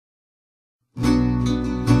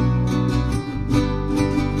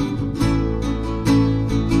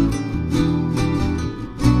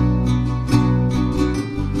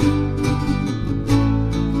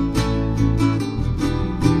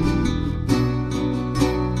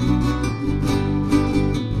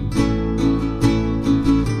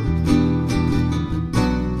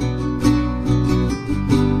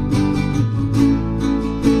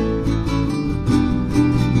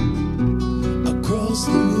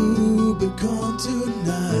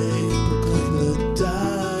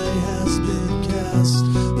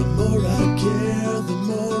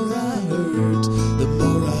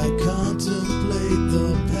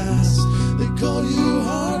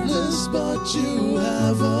you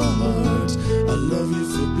have a heart. I love you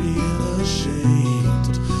for being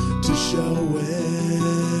ashamed to show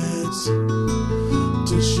it,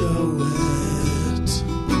 to show it.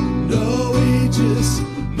 No aegis,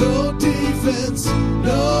 no defense,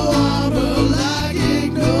 no armor like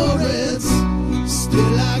ignorance.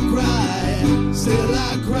 Still I cry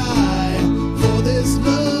for this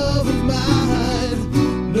love of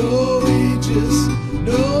mine. No aegis,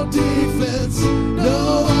 no defense,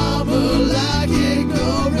 no armor like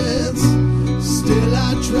ignorance. Still I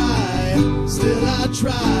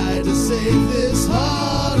try to save this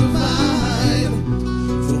heart of mine.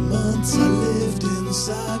 For months I lived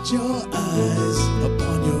inside your eyes,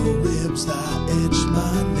 upon your ribs I etched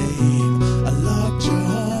my name. I locked your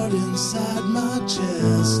heart inside my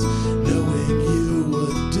chest, knowing you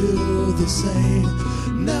would do the same.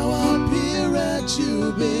 Now I peer at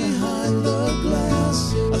you behind the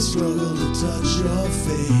glass. I struggle to touch your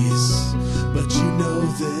face, but you know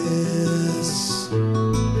this,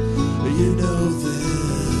 you know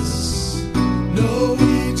this. No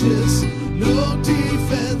aegis, no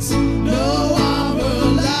defense, no armor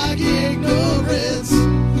like ignorance.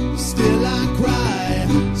 Still I cry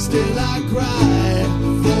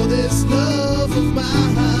for this love of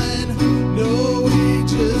mine. No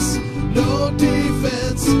aegis, no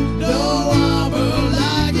defense, no armor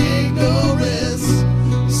like ignorance.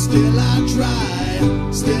 Still I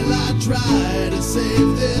try to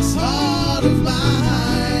save this heart of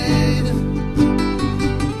mine.